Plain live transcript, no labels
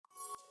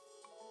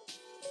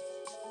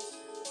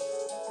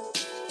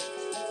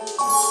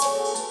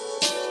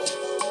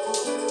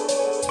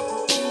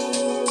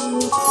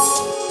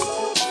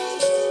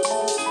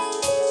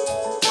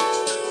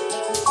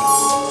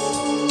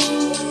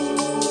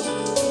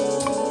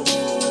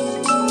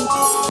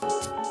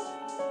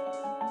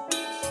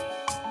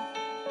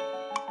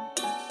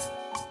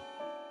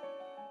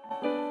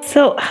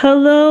So,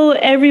 hello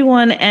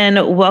everyone,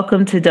 and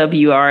welcome to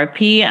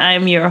WRP.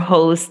 I'm your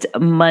host,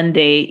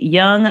 Monday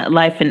Young,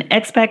 life and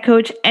expat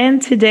coach,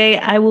 and today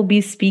I will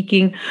be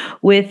speaking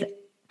with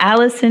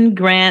Allison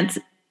Grant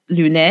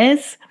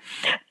Lunez.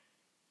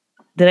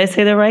 Did I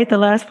say that right, the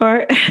last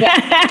part?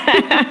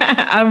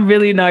 Yeah. I'm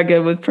really not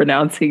good with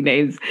pronouncing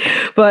names,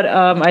 but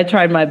I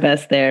tried my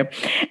best there.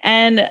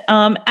 And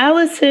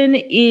Allison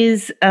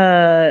is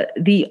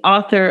the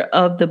author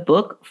of the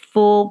book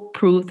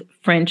Foolproof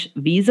French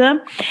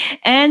Visa.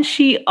 And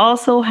she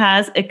also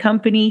has a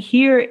company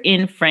here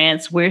in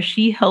France where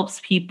she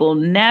helps people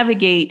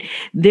navigate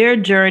their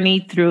journey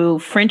through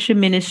French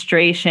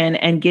administration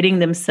and getting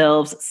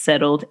themselves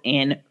settled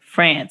in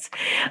France.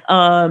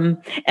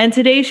 And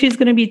today she's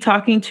going to be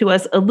talking to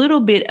us a little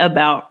bit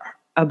about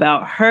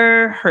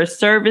her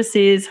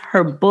services,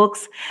 her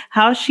books,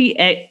 how she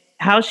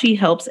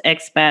helps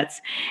expats,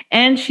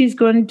 and she's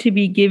going to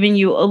be giving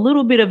you a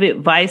little bit of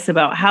advice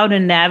about how to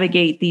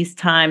navigate these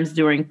times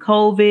during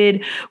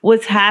COVID,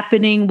 what's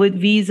happening with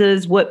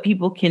visas, what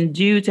people can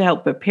do to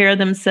help prepare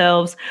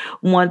themselves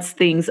once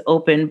things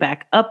open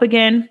back up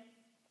again.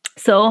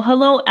 So,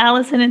 hello,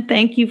 Allison, and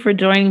thank you for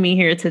joining me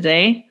here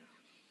today.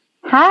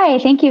 Hi,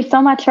 thank you so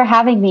much for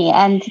having me.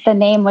 And the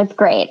name was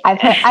great.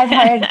 I've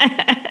heard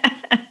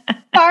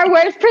far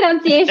worse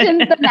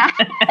pronunciations than that.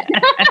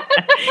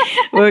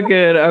 We're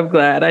good. I'm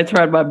glad. I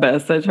tried my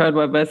best. It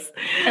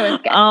was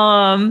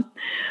good.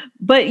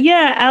 But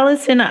yeah,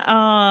 Allison,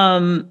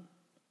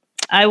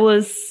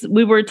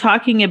 we were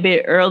talking a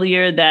bit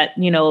earlier that,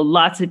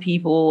 lots of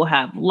people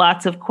have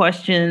lots of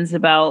questions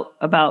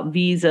about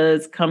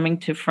visas coming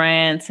to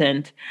France.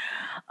 And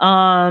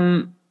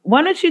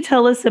why don't you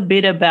tell us a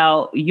bit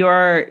about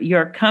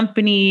your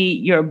company,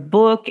 your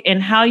book,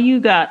 and how you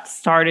got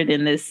started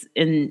in this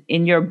in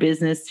your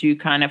business to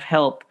kind of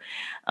help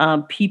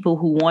people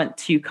who want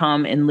to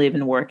come and live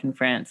and work in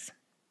France?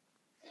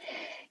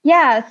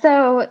 Yeah,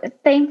 so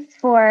thanks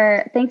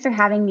for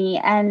having me.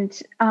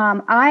 And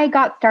I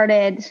got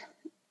started.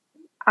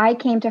 I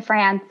came to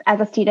France as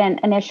a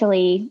student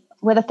initially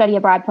with a study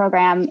abroad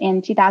program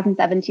in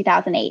 2007,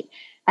 2008,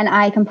 and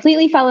I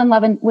completely fell in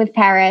love with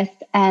Paris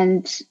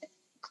and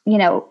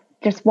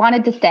just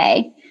wanted to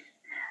stay.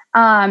 So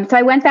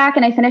I went back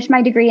and I finished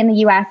my degree in the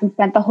US and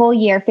spent the whole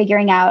year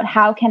figuring out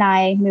how can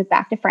I move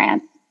back to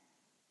France.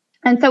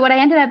 And so what I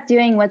ended up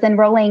doing was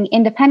enrolling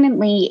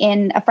independently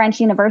in a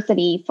French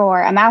university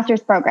for a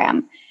master's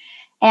program.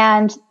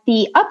 And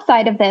the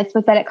upside of this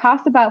was that it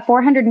cost about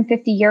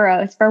 450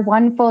 euros for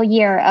 1 full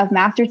year of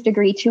master's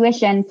degree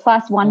tuition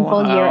plus 1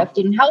 full year of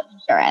student health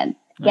insurance.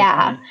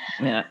 Yeah.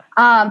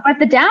 But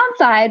the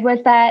downside was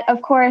that,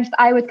 of course,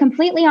 I was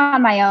completely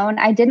on my own.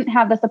 I didn't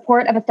have the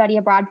support of a study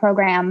abroad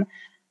program.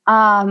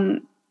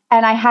 And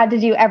I had to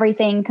do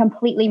everything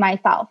completely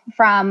myself,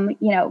 from,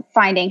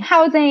 finding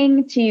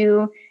housing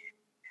to,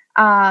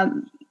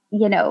 getting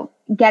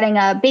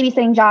a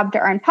babysitting job to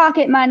earn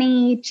pocket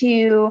money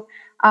to,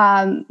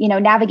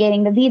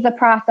 navigating the visa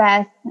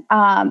process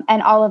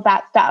and all of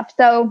that stuff.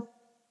 So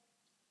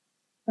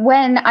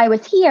when I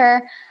was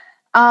here,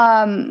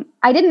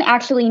 I didn't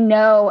actually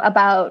know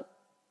about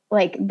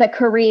the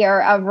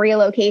career of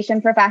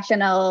relocation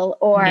professional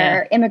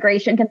or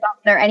immigration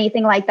consultant or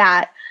anything like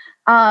that.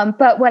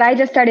 But what I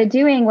just started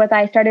doing was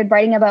I started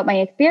writing about my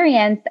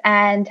experience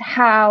and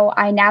how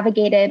I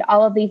navigated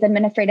all of these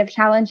administrative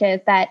challenges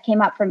that came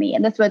up for me.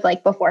 And this was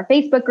before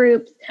Facebook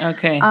groups.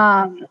 Okay.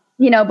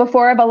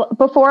 Before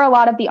a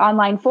lot of the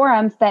online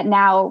forums that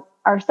now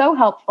are so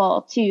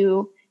helpful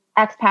to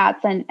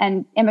expats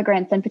and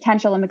immigrants and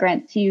potential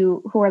immigrants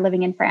who are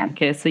living in France.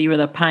 Okay, so you were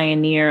the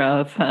pioneer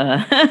of.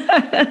 Well,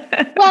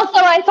 so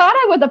I thought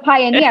I was a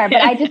pioneer,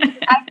 but I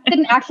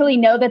didn't actually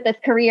know that this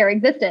career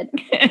existed.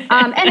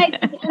 And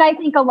I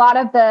think a lot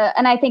of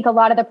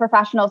the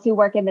professionals who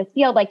work in this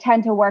field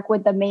tend to work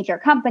with the major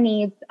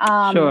companies.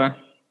 Sure.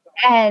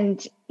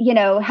 And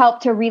help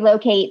to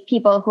relocate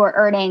people who are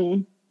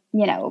earning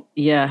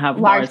have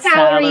large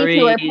salaries,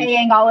 who are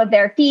paying all of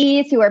their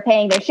fees, who are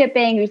paying their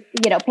shipping, who,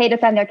 pay to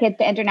send their kids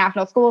to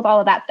international schools,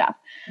 all of that stuff.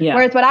 Yeah.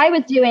 Whereas what I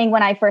was doing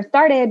when I first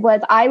started was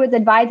I was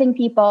advising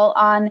people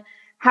on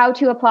how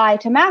to apply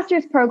to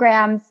master's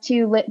programs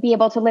to be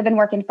able to live and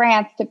work in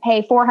France, to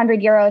pay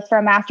 400 euros for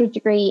a master's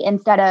degree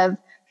instead of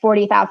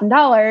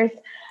 $40,000.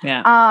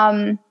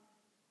 Yeah.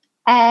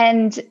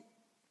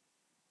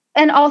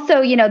 And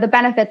also, the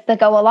benefits that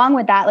go along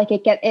with that,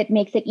 it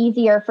makes it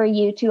easier for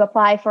you to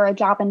apply for a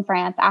job in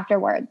France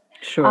afterwards.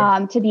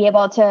 Sure. To be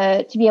able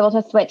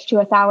to switch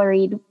to a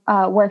salaried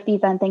work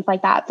visa and things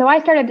like that. So I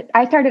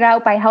started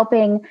out by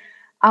helping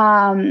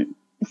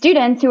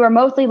students who are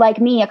mostly like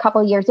me, a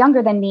couple years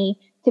younger than me,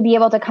 to be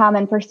able to come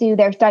and pursue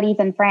their studies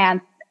in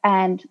France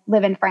and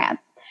live in France.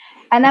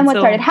 And then what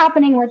started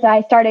happening was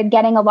I started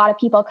getting a lot of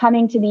people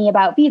coming to me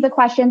about visa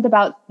questions,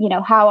 about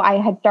how I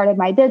had started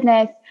my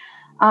business.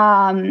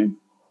 And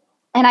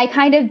I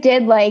kind of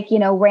did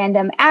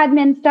random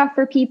admin stuff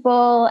for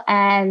people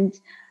and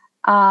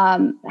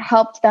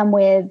helped them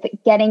with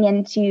getting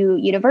into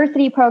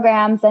university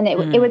programs. And it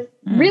was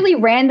really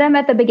random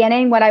at the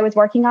beginning what I was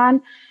working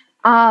on.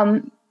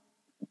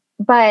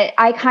 But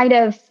I kind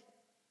of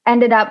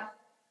ended up,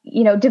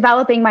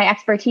 developing my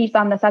expertise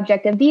on the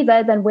subject of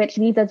visas and which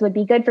visas would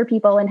be good for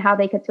people and how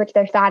they could switch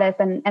their status.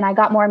 And I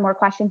got more and more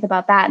questions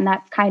about that. And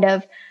that's kind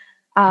of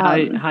how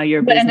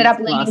your what business ended up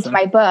leading to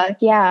my book.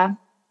 Yeah.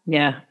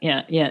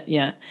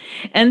 Yeah.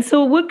 And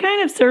so what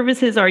kind of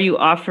services are you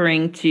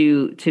offering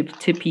to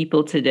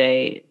people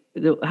today?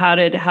 How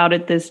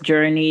did this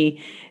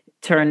journey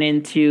turn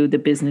into the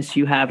business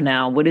you have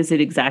now? What is it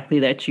exactly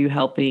that you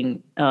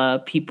helping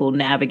people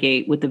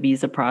navigate with the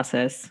visa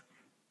process?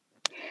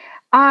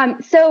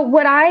 So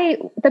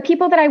the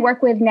people that I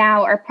work with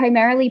now are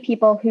primarily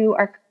people who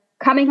are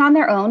coming on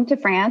their own to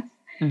France,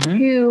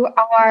 who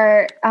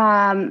are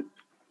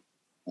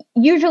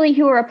usually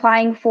who are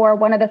applying for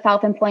one of the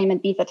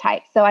self-employment visa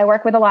types. So I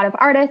work with a lot of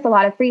artists, a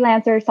lot of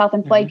freelancers,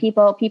 self-employed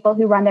people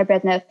who run their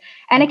business,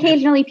 and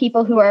occasionally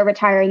people who are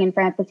retiring in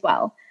France as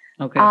well.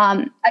 Okay.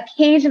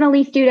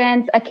 Occasionally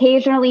students,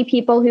 occasionally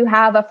people who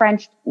have a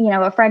French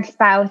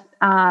spouse,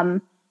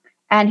 and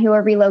who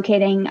are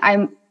relocating.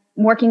 I'm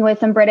working with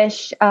some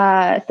British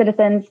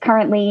citizens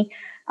currently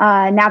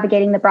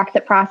navigating the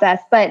Brexit process.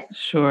 But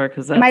sure,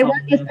 because my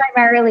work is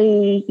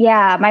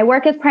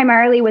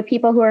primarily with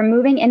people who are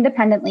moving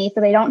independently,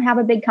 so they don't have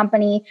a big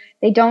company,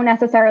 they don't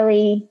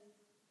necessarily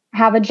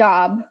have a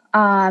job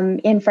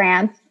in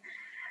France,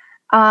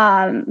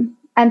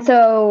 and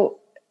so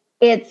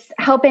it's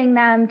helping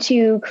them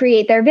to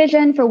create their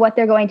vision for what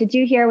they're going to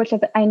do here, which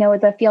I know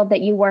is a field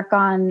that you work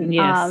on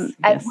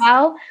as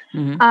well,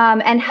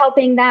 and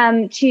helping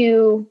them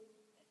to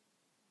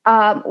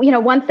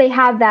once they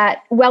have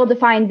that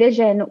well-defined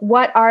vision,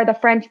 what are the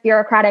French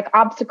bureaucratic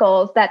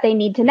obstacles that they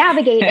need to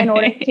navigate in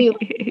order to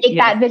make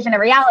that vision a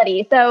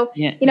reality? So,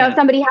 if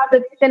somebody has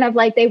a vision of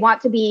like they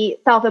want to be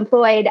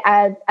self-employed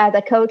as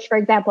a coach, for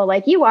example,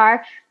 like you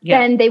are,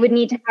 then they would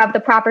need to have the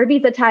proper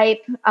visa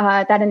type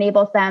that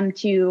enables them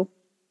to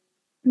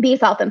be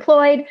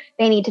self-employed.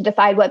 They need to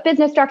decide what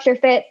business structure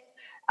fits.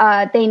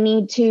 They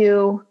need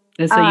to.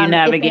 And so you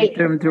navigate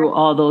them through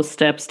all those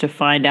steps to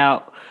find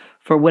out,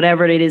 for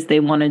whatever it is they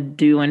want to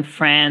do in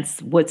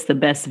France, what's the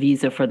best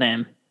visa for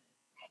them?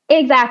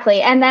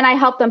 Exactly. And then I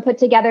help them put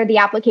together the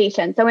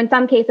application. So in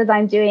some cases,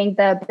 I'm doing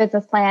the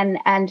business plan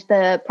and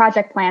the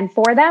project plan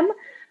for them,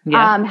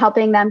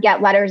 helping them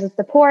get letters of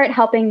support,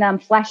 helping them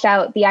flesh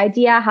out the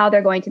idea, how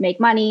they're going to make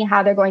money,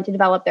 how they're going to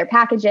develop their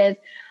packages.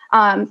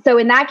 So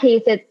in that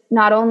case, it's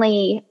not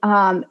only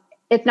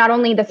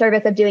the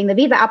service of doing the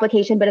visa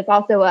application, but it's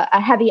also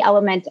a heavy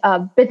element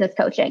of business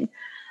coaching.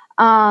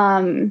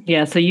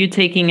 So you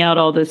taking out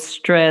all the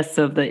stress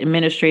of the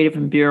administrative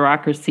and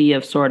bureaucracy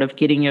of sort of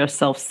getting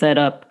yourself set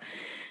up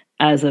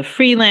as a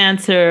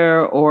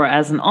freelancer or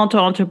as an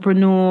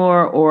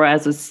entrepreneur or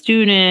as a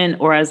student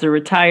or as a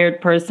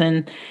retired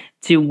person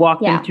to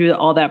walk them through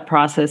all that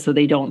process so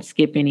they don't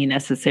skip any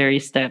necessary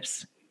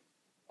steps.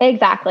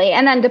 Exactly.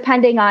 And then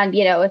depending on,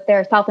 if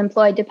they're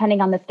self-employed, depending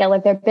on the scale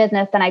of their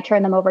business, then I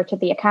turn them over to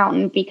the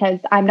accountant because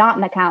I'm not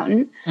an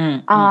accountant.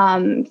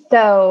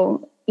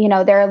 So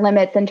there are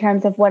limits in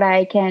terms of what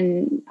I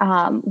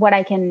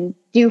can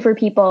do for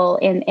people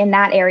in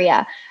that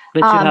area. But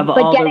you have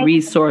all the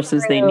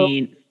resources they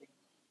need.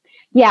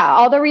 Yeah,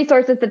 all the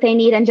resources that they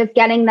need, and just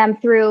getting them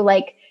through,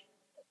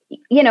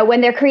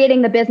 when they're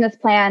creating the business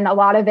plan, a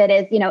lot of it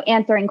is,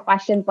 answering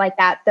questions like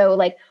that.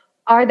 So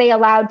are they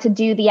allowed to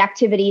do the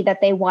activity that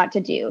they want to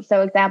do?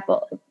 So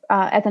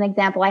as an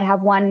example, I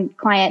have one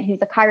client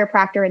who's a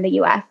chiropractor in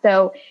the US.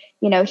 So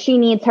she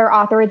needs her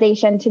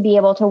authorization to be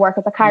able to work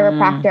as a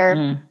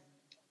chiropractor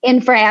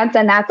in France,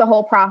 and that's a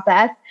whole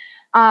process.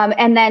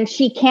 And then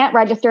she can't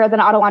register as an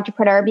auto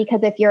entrepreneur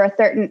because if you're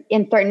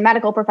in certain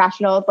medical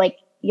professionals,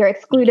 you're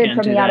excluded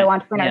from the auto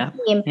entrepreneur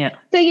team. Yeah.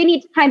 So you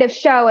need to kind of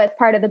show as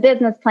part of the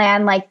business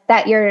plan,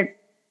 that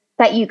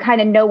you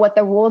kind of know what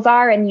the rules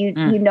are and you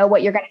know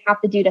what you're going to have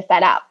to do to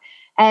set up.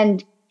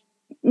 And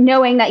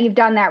knowing that you've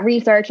done that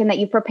research and that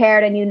you've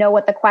prepared and you know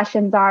what the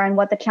questions are and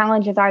what the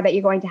challenges are that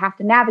you're going to have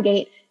to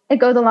navigate, it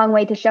goes a long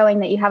way to showing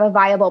that you have a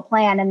viable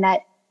plan and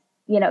that,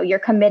 you're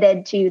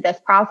committed to this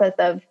process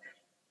of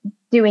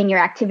doing your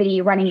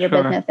activity, running your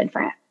business in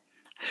France.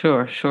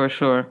 Sure.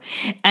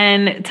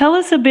 And tell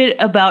us a bit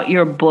about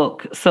your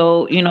book.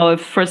 So,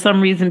 if for some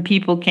reason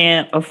people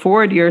can't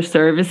afford your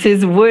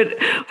services,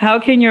 how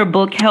can your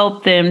book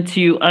help them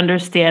to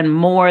understand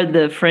more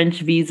the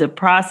French visa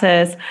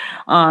process?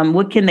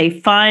 What can they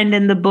find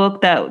in the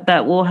book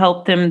that will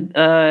help them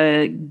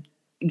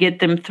get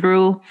them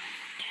through?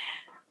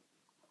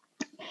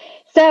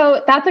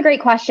 So that's a great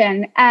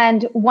question.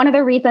 And one of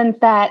the reasons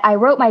that I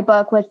wrote my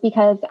book was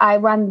because I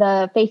run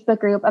the Facebook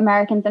group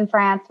Americans in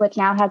France, which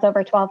now has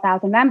over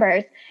 12,000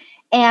 members.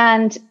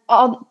 And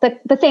all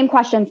the same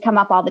questions come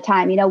up all the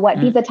time. What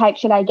visa type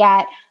should I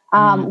get?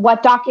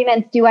 What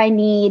documents do I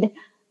need?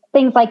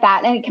 things like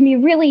that. And it can be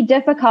really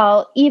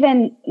difficult,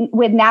 even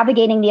with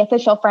navigating the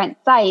official French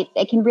sites,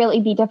 it can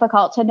really be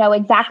difficult to know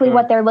exactly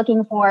what they're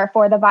looking for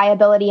the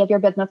viability of your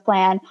business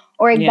plan,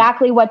 or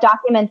exactly what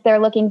documents they're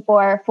looking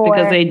for.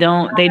 Because they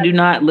do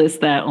not list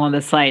that on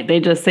the site.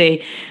 They just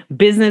say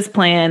business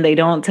plan. They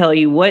don't tell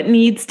you what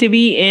needs to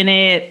be in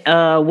it,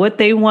 what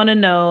they want to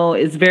know.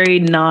 Is very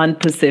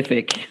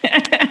non-specific.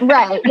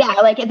 Right. Yeah.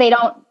 Like they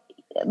don't,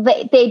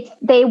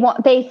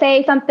 they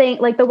say something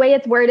like, the way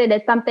it's worded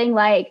is something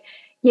like,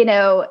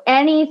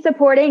 any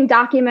supporting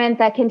document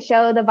that can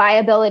show the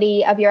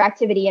viability of your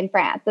activity in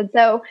France. And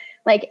so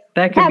like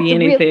that could be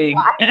anything.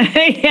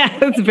 Really yeah,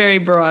 it's very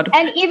broad.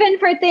 And even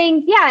for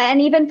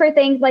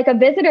things like a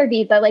visitor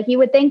visa, like you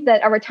would think that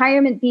a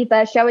retirement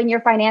visa showing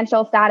your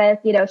financial status,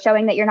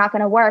 showing that you're not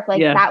going to work,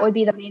 like that would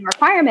be the main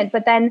requirement.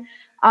 But then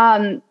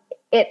a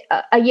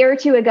year or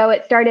two ago,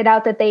 it started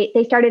out that they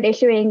started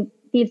issuing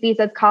these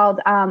visas called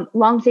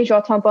long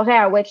séjour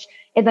temporaire, which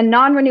is a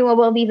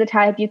non-renewable visa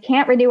type. You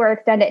can't renew or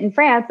extend it in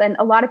France. And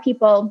a lot of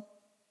people,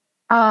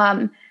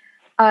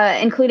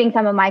 including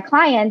some of my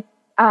clients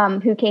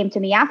who came to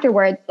me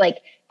afterwards, like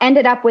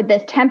ended up with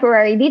this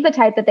temporary visa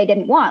type that they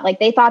didn't want. Like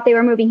they thought they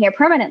were moving here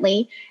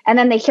permanently. And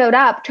then they showed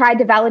up, tried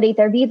to validate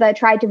their visa,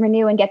 tried to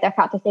renew and get their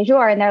carte de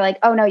séjour. And they're like,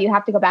 oh no, you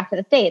have to go back to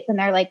the States. And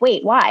they're like,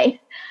 wait, why?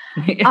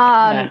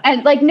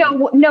 And like no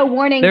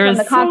warning from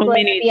the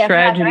consulate. There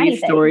are so many tragedy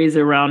stories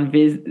around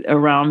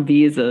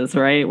visas,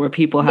 right? Where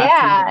people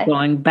have to be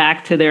going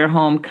back to their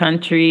home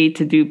country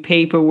to do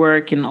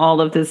paperwork and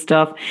all of this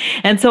stuff.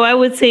 And so I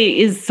would say,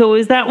 is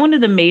that one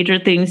of the major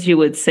things you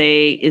would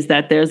say, is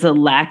that there's a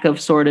lack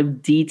of sort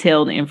of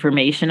detailed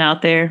information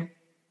out there?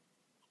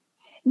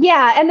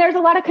 Yeah, and there's a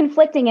lot of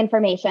conflicting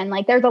information.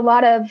 Like there's a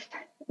lot of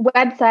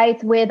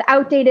websites with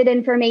outdated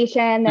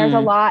information. There's a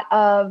lot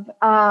of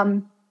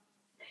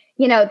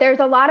there's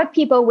a lot of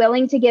people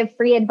willing to give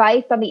free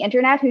advice on the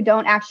internet who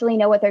don't actually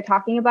know what they're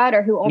talking about,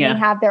 or who only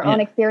have their own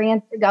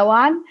experience to go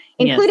on,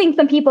 including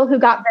some people who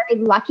got very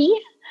lucky.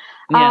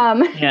 So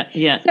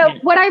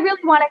what I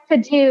really wanted to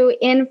do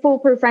in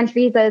Foolproof French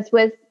Visas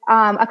was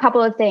a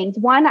couple of things.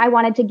 One, I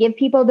wanted to give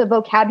people the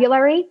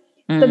vocabulary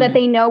so that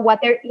they know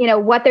what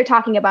they're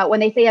talking about when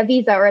they say a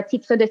visa or a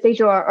titre de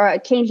séjour or a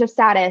change of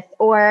status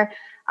or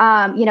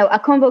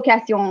a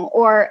convocation,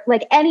 or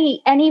like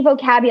any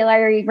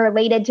vocabulary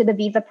related to the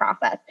visa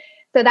process.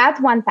 So that's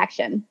one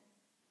section.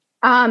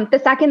 The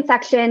second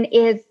section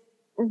is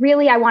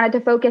really, I wanted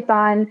to focus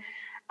on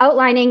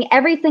outlining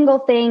every single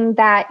thing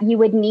that you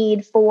would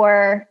need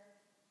for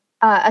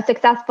a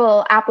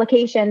successful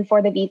application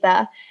for the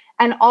visa.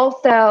 And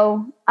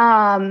also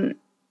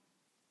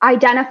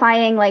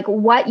identifying like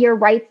what your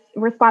rights,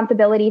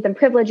 responsibilities, and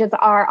privileges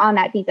are on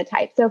that visa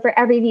type. So for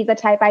every visa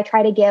type, I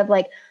try to give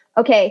like,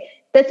 okay,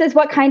 this is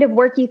what kind of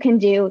work you can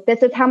do.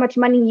 This is how much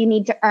money you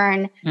need to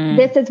earn.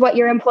 This is what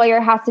your employer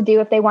has to do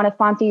if they want to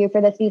sponsor you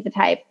for this visa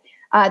type.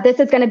 This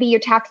is going to be your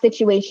tax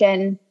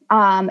situation.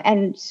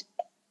 And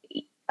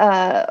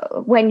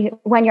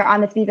when you're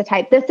on this visa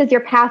type, this is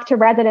your path to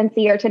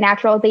residency or to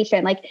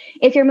naturalization. Like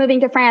if you're moving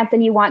to France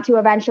and you want to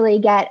eventually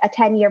get a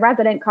 10-year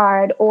resident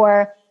card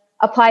or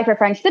apply for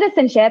French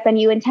citizenship and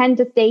you intend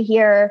to stay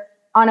here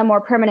on a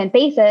more permanent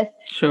basis,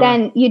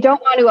 then you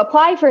don't want to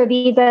apply for a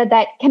visa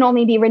that can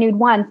only be renewed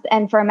once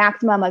and for a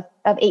maximum of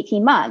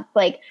 18 months.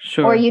 Like,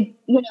 or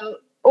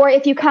or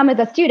if you come as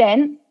a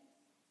student,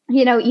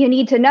 you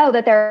need to know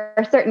that there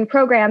are certain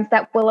programs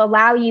that will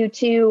allow you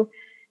to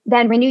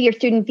then renew your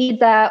student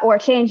visa or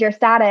change your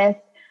status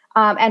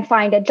and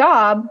find a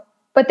job.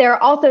 But there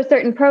are also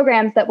certain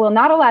programs that will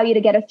not allow you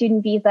to get a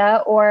student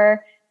visa,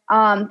 or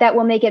that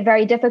will make it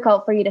very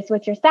difficult for you to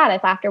switch your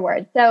status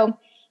afterwards. So,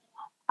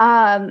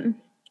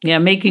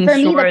 making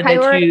sure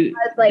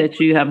that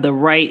you have the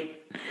right,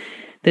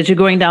 that you're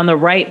going down the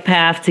right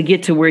path to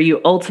get to where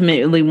you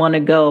ultimately want to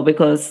go.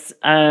 Because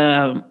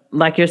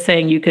like you're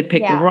saying, you could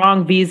pick the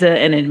wrong visa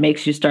and it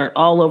makes you start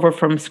all over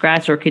from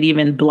scratch, or could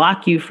even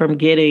block you from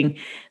getting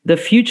the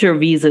future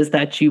visas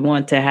that you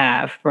want to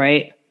have,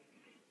 right?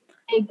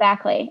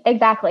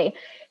 Exactly.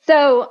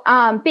 So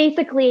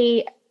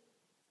basically,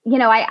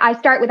 I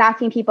start with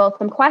asking people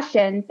some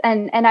questions,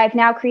 and I've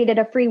now created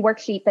a free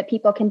worksheet that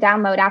people can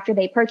download after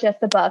they purchase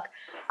the book,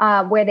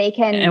 where they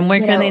can, and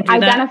when can they do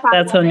identify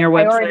that? That's on your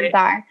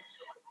website.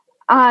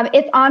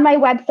 It's on my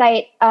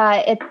website.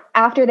 It's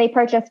after they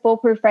purchase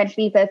Foolproof French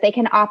Visas, they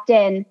can opt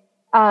in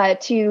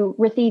to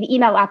receive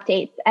email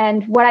updates.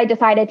 And what I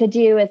decided to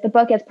do is the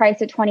book is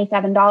priced at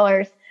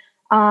 $27,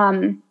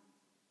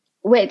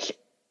 which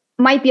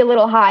might be a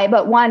little high,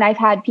 but one, I've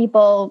had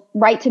people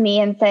write to me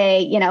and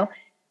say,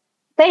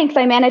 thanks,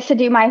 I managed to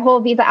do my whole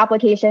visa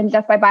application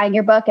just by buying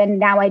your book, and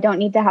now I don't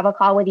need to have a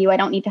call with you. I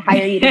don't need to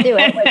hire you to do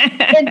it, which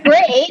is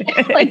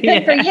great. Like,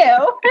 good for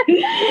you.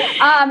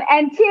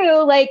 And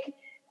two, like,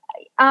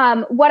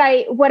 what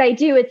I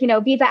do is,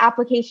 visa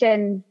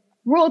application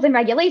rules and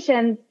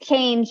regulations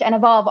change and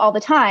evolve all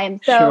the time.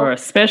 So,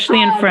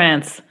 especially in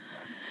France.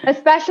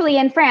 especially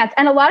in France.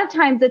 And a lot of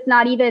times it's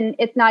not even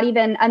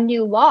a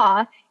new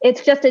law.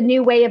 It's just a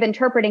new way of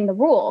interpreting the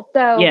rule. So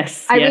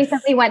I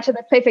recently went to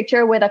the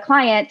prefecture with a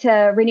client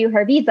to renew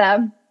her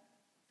visa.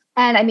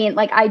 And I mean,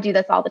 like, I do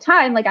this all the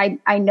time. Like,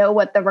 I know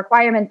what the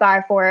requirements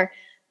are for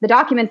the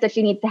documents that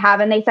she needs to have.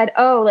 And they said,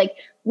 oh, like,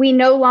 we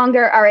no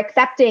longer are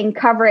accepting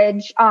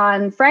coverage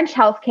on French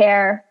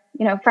healthcare,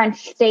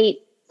 French state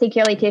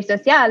sécurité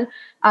sociale,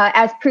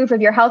 as proof of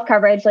your health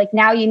coverage. Like,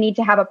 now you need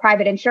to have a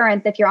private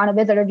insurance if you're on a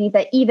visitor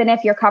visa, even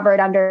if you're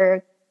covered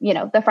under,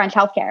 the French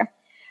healthcare.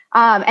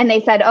 And they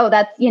said, oh,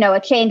 that's, a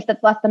change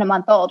that's less than a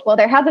month old. Well,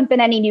 there hasn't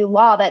been any new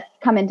law that's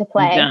come into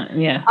play.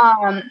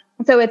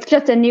 So it's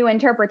just a new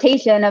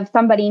interpretation of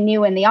somebody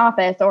new in the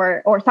office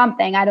or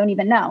something. I don't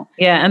even know.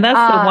 Yeah. And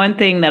that's the one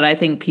thing that I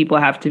think people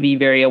have to be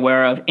very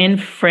aware of. In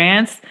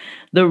France,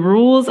 the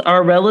rules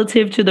are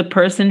relative to the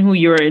person who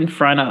you're in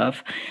front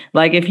of.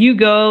 Like, if you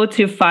go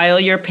to file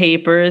your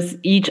papers,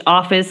 each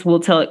office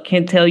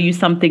can tell you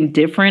something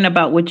different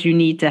about what you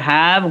need to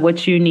have,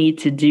 what you need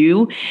to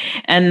do.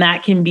 And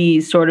that can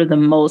be sort of the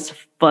most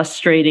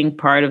frustrating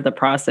part of the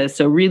process.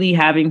 So really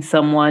having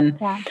someone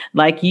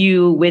like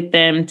you with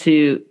them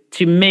to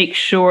make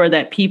sure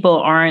that people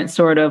aren't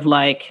sort of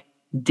like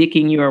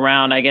dicking you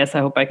around. I guess I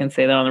hope I can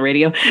say that on the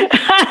radio. That's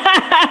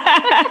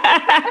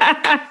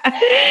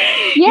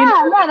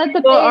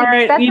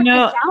a big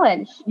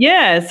challenge.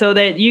 Yeah, so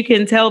that you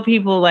can tell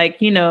people, like,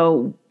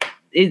 because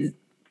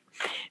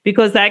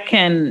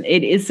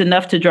it is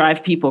enough to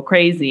drive people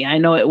crazy. I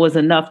know it was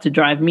enough to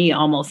drive me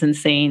almost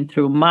insane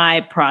through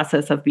my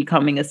process of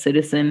becoming a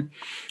citizen.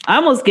 I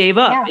almost gave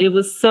up. Yeah. It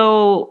was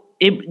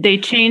they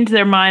changed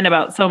their mind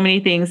about so many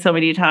things so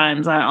many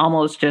times. I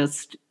almost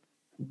just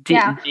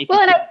didn't. Yeah.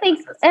 Well,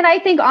 and I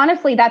think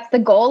honestly, that's the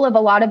goal of a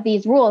lot of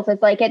these rules.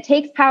 It's like, it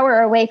takes power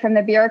away from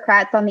the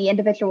bureaucrats on the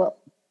individual,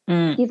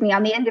 on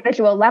the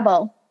individual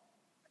level.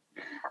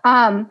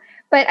 But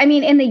I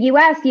mean, in the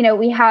US,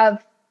 we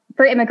have,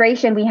 for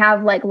immigration, we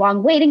have like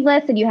long waiting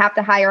lists, and you have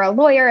to hire a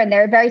lawyer, and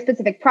there are very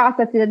specific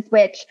processes,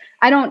 which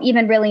I don't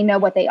even really know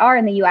what they are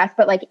in the US,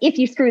 but like, if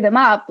you screw them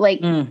up,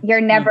 like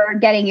you're never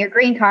getting your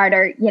green card,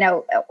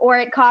 or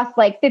it costs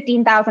like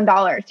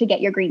 $15,000 to get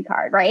your green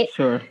card, right?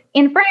 Sure.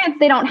 In France,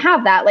 they don't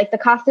have that. Like, the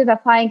cost of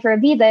applying for a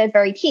visa is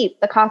very cheap.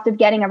 The cost of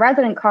getting a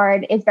resident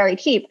card is very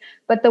cheap.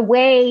 But the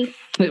way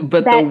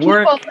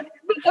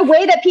the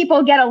way that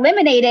people get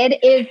eliminated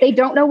is they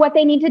don't know what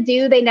they need to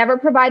do. They never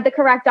provide the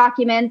correct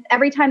documents.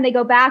 Every time they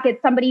go back,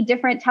 it's somebody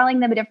different telling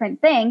them a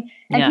different thing.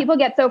 And people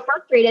get so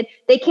frustrated,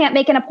 they can't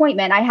make an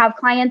appointment. I have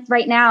clients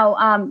right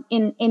now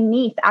in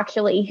Nice,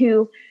 actually,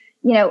 who,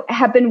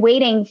 have been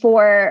waiting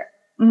for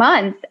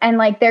months, and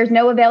like, there's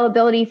no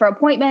availability for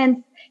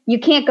appointments. You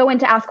can't go in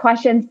to ask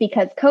questions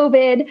because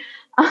COVID.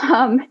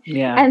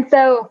 And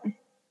so,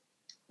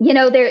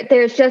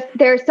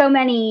 there's so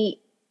many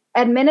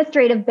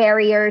administrative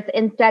barriers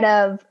instead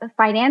of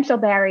financial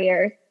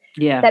barriers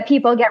that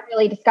people get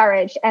really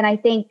discouraged. And I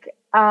think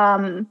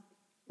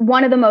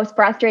one of the most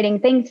frustrating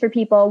things for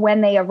people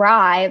when they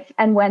arrive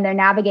and when they're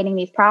navigating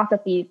these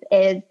processes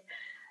is,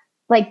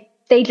 like,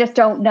 they just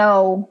don't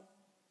know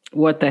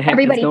what the heck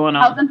is going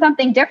on. Tells them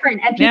something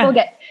different, and people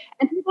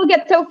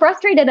get so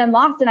frustrated and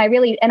lost. And I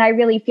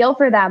really feel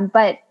for them.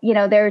 But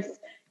there's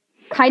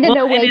kind of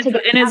no way to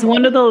get. And it's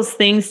one of those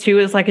things too.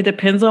 Is like, it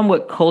depends on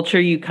what culture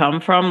you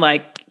come from.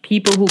 Like,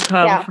 people who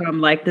come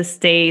from like the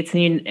States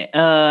and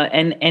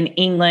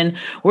England,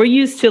 we're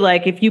used to,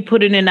 like, if you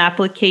put in an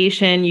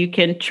application, you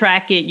can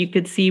track it, you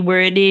could see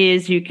where it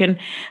is, you can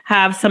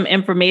have some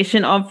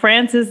information. On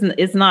France,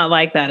 it's not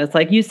like that. It's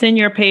like, you send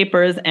your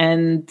papers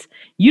and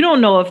you don't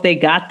know if they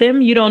got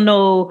them. You don't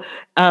know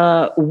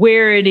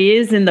where it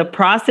is in the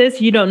process.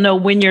 You don't know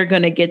when you're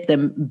going to get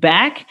them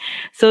back.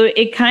 So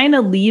it kind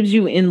of leaves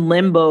you in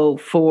limbo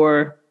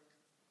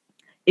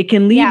It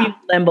can leave you in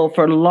limbo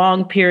for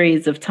long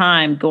periods of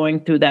time going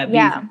through that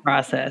visa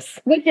process,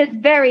 which is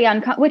very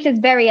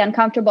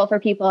uncomfortable for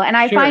people. And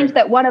I find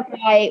that one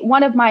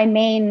of my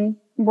main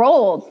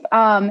roles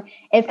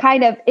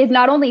is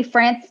not only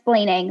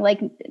France-splaining, like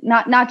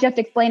not just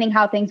explaining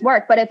how things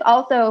work, but it's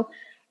also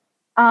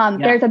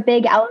there's a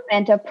big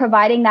element of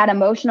providing that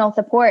emotional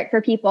support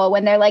for people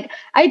when they're like,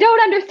 I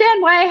don't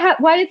understand why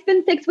it's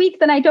been 6 weeks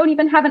and I don't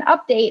even have an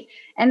update.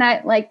 And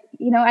I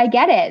I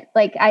get it.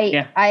 Like,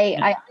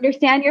 I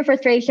understand your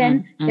frustration.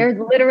 Mm-hmm. There's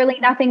literally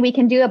nothing we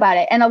can do about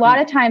it. And a lot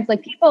of times,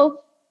 like,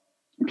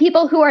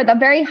 people who are the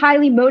very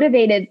highly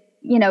motivated,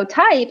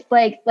 types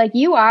like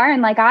you are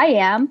and like I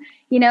am,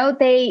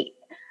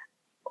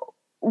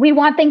 we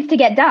want things to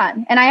get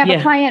done. And I have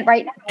a client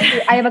right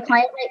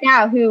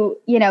now who,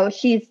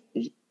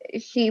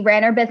 she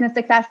ran her business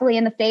successfully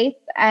in the States,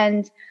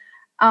 and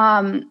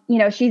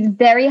she's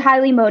very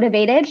highly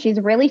motivated. She's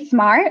really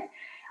smart.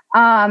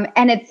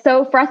 And it's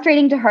so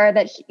frustrating to her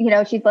that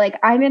she's like,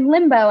 I'm in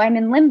limbo.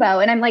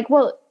 And I'm like,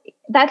 well,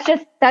 that's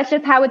just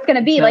how it's going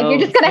to be. Like, you're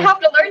just going to have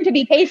to learn to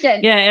be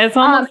patient. Yeah. It's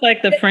almost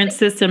like the French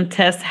system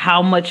tests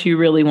how much you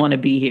really want to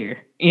be here.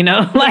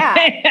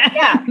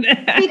 Yeah.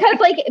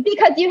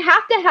 Because you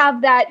have to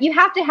have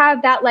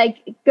that like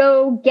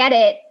go get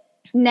it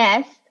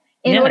ness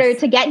in order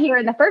to get here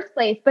in the first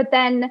place. But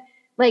then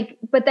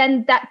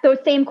that those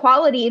same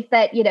qualities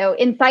that,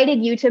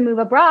 incited you to move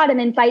abroad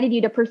and incited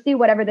you to pursue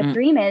whatever the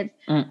dream is,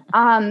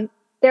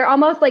 they're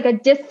almost like a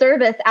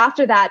disservice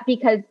after that,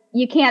 because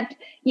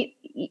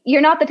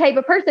you're not the type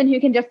of person who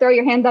can just throw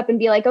your hands up and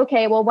be like,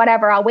 okay, well,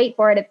 whatever, I'll wait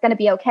for it. It's going to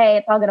be okay.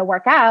 It's all going to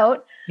work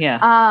out.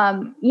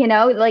 Yeah.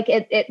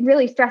 It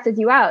really stresses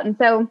you out. And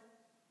so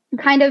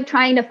kind of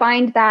trying to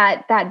find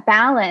that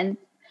balance.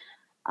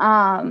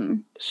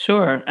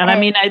 Sure. And I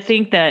mean, I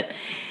think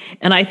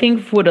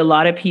what a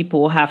lot of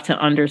people have to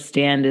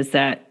understand is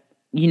that,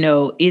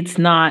 it's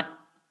not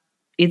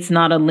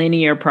a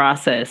linear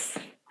process,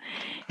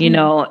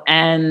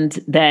 and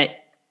that,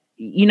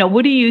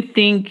 what do you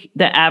think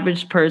the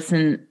average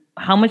person,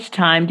 how much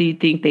time do you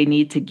think they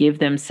need to give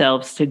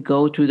themselves to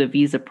go through the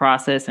visa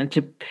process and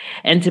to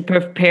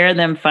prepare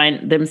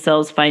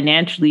themselves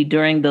financially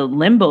during the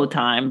limbo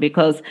time?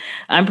 Because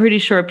I'm pretty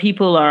sure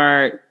people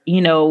are,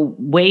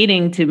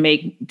 waiting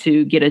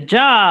to get a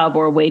job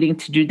or waiting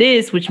to do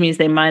this, which means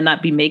they might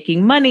not be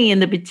making money in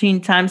the between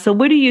time. So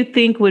what do you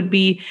think would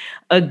be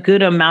a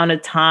good amount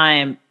of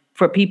time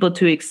for people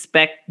to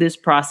expect this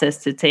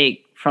process to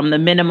take, from the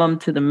minimum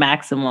to the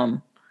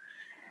maximum?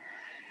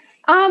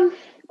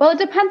 Well, it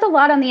depends a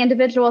lot on the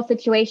individual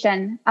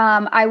situation.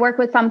 I work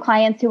with some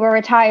clients who are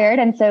retired,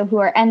 and so who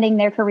are ending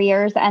their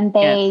careers, and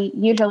they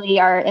usually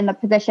are in the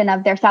position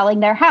of they're selling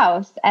their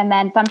house. And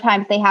then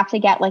sometimes they have to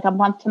get like a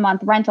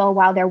month-to-month rental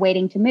while they're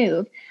waiting to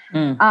move.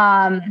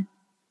 I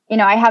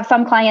have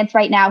some clients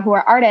right now who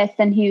are artists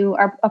and who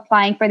are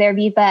applying for their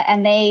visa,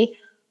 and they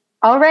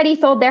already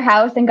sold their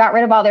house and got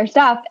rid of all their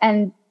stuff,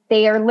 and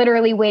they are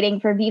literally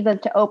waiting for visas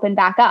to open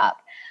back up.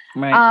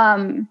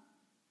 Right.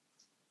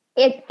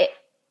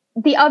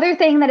 The other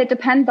thing that it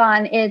depends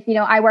on is,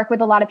 I work with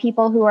a lot of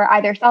people who are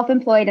either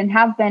self-employed and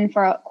have been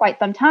for quite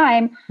some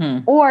time,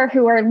 or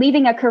who are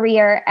leaving a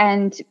career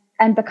and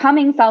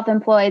becoming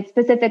self-employed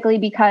specifically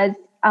because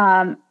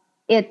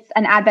it's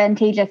an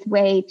advantageous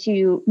way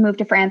to move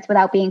to France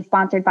without being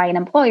sponsored by an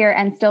employer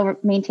and still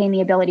maintain the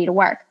ability to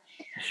work.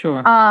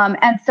 Sure.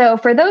 And so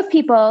for those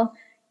people,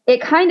 it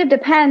kind of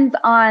depends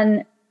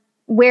on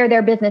where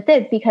their business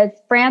is, because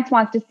France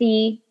wants to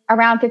see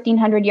around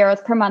 1,500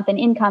 euros per month in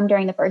income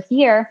during the first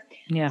year.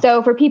 Yeah.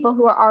 So for people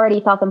who are already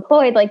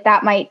self-employed, like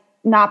that might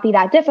not be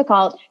that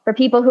difficult. For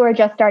people who are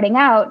just starting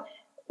out,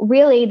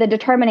 really the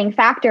determining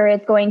factor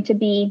is going to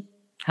be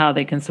how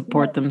they can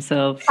support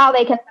themselves. So,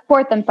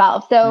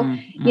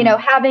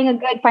 having a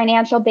good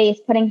financial base,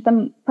 putting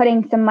some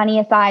money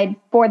aside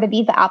for the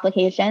visa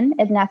application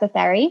is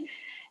necessary.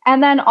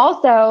 And then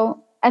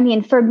also, I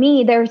mean, for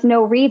me, there's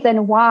no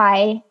reason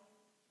why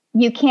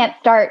you can't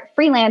start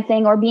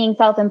freelancing or being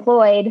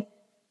self-employed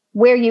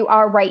where you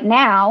are right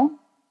now,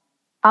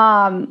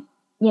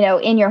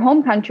 in your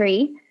home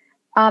country,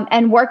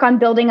 and work on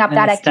building up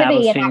that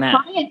activity and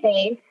that client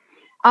base,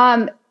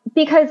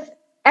 because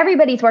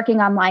everybody's working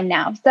online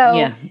now.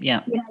 So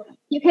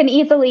you can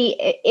easily,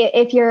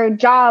 if your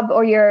job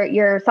or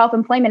your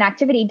self-employment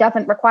activity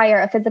doesn't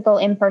require a physical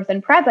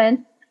in-person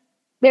presence,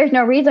 there's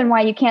no reason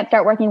why you can't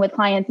start working with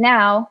clients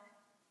now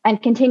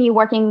and continue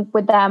working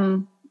with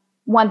them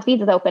once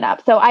visas open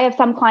up. So I have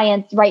some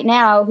clients right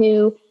now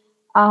who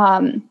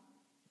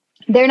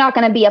they're not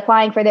going to be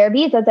applying for their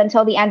visas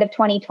until the end of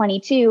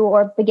 2022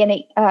 or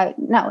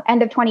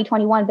end of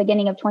 2021,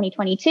 beginning of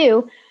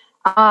 2022.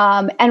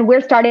 And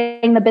we're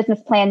starting the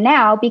business plan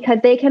now because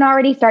they can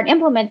already start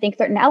implementing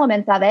certain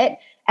elements of it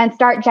and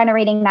start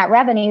generating that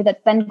revenue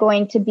that's then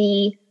going to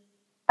be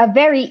a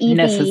very easy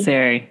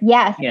necessary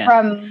yes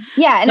from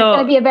it's going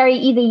to be a very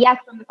easy yes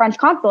from the French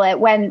consulate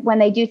when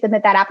they do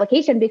submit that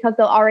application, because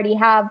they'll already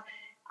have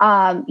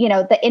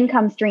the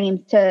income streams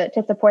to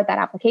support that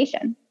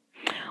application.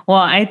 Well,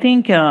 I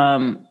think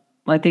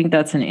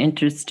that's an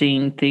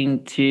interesting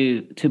thing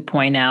to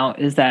point out,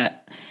 is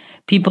that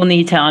people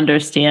need to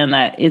understand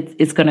that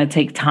it's going to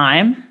take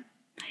time,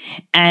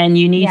 and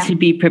you need to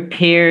be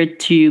prepared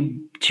to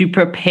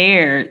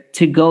prepare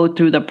to go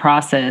through the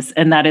process,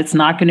 and that it's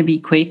not going to be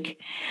quick.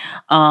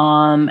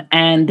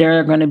 And there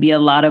are going to be a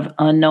lot of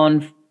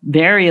unknown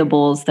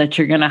variables that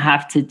you're going to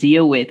have to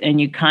deal with.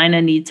 And you kind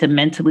of need to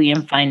mentally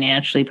and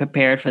financially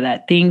prepare for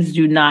that. Things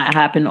do not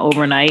happen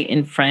overnight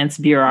in France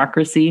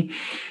bureaucracy.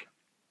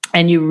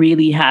 And you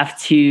really have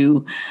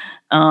to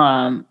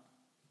have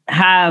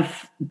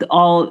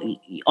all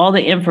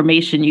the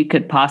information you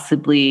could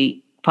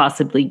possibly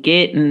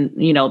get.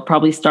 And,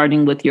 probably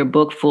starting with your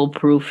book,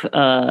 Foolproof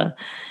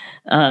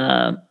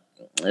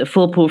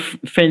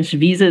French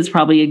visa is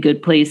probably a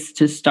good place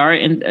to start.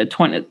 And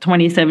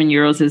 27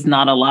 euros is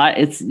not a lot.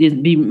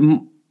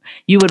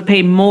 you would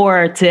pay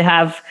more to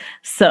have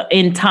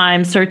in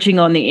time searching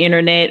on the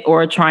internet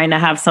or trying to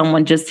have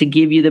someone just to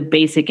give you the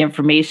basic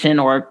information,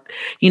 or,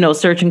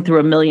 searching through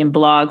a million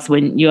blogs,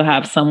 when you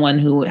have someone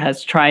who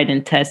has tried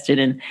and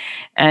tested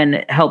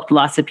and helped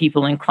lots of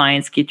people and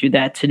clients get through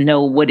that, to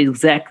know what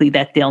exactly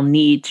that they'll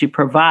need to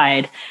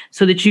provide,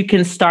 so that you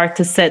can start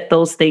to set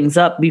those things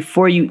up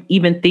before you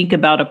even think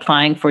about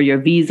applying for your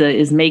visa,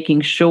 is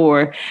making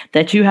sure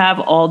that you have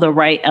all the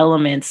right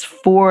elements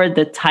for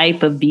the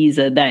type of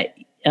visa that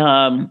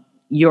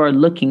you're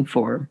looking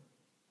for.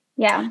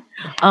 Yeah.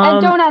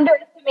 And don't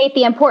underestimate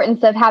the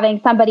importance of having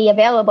somebody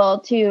available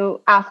to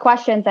ask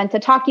questions and to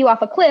talk you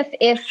off a cliff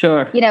if,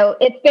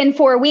 it's been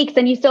 4 weeks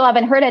and you still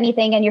haven't heard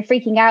anything and you're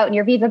freaking out and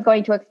your visa is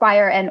going to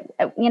expire, and,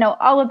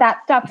 all of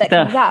that stuff that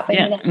comes up.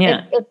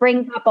 It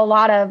brings up a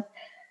lot of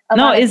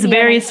it's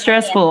very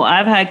stressful.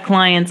 I've had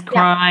clients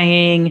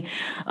crying,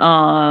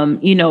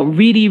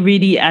 really,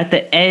 really at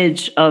the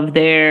edge of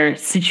their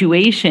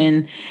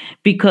situation,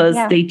 because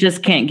they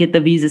just can't get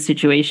the visa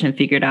situation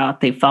figured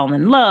out. They fall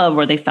in love,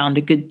 or they found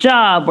a good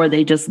job, or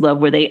they just love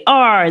where they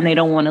are and they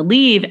don't want to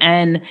leave.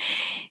 And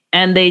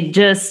they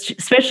just,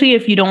 especially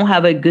if you don't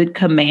have a good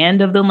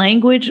command of the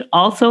language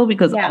also,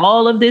 because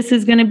all of this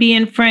is going to be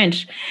in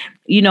French,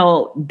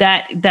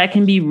 that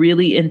can be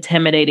really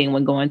intimidating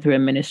when going through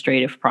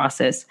administrative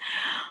process.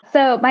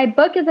 So my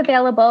book is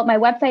available. My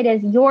website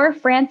is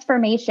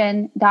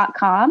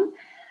yourfranceformation.com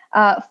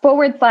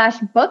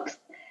 /books.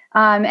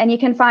 And you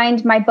can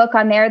find my book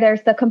on there.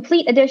 There's the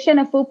complete edition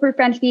of Foolproof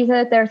French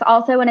Visas. There's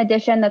also an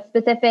edition that's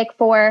specific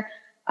for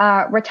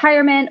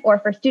retirement or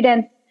for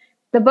students.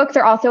 The books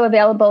are also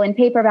available in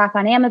paperback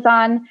on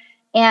Amazon.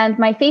 And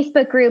my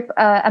Facebook group,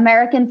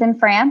 Americans in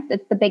France,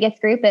 it's the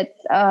biggest group. It's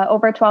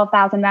over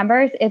 12,000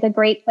 members, is a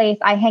great place.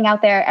 I hang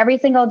out there every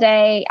single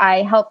day.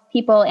 I help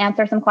people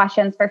answer some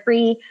questions for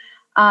free.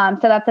 So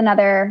that's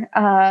another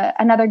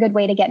good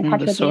way to get in touch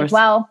with me as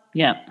well.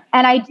 Yeah.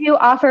 And I do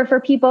offer for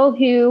people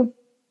who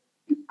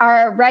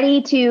are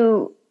ready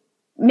to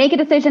make a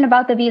decision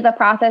about the visa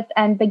process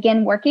and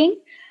begin working,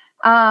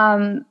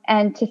 and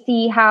to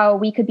see how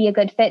we could be a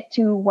good fit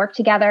to work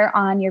together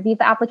on your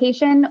visa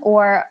application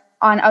or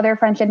on other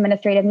French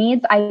administrative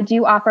needs. I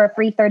do offer a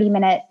free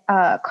 30-minute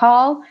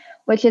call,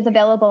 which is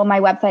available on my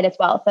website as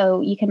well.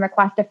 So you can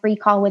request a free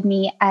call with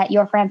me at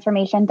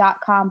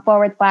yourfranceformation.com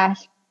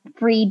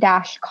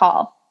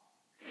 /free-call.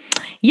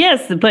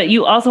 Yes, but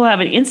you also have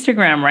an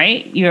Instagram,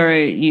 right?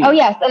 Oh,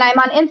 yes. And I'm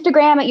on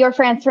Instagram at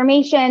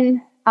yourfranceformation.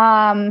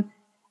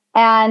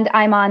 And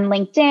I'm on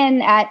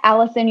LinkedIn at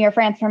Allison Your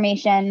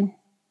Transformation.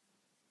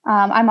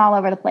 I'm all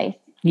over the place.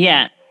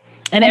 Yeah.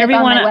 And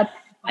everyone,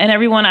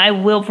 I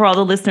will, for all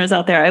the listeners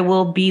out there, I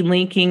will be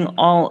linking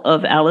all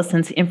of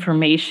Allison's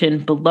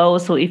information below.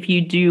 So if you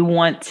do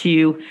want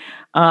to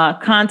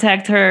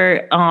contact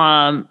her,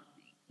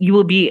 you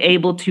will be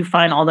able to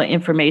find all the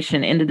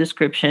information in the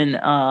description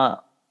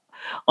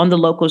on the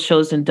local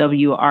shows in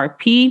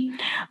WRP.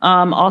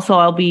 Also,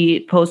 I'll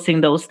be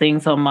posting those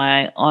things on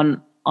my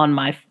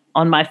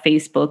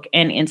Facebook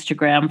and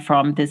Instagram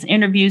from this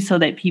interview, so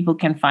that people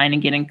can find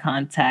and get in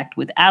contact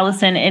with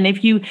Allison. And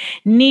if you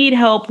need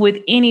help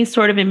with any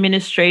sort of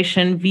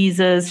administration,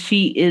 visas,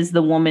 she is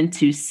the woman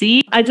to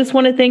see. I just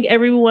want to thank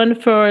everyone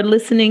for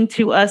listening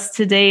to us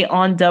today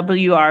on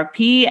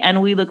WRP,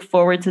 and we look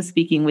forward to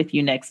speaking with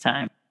you next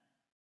time.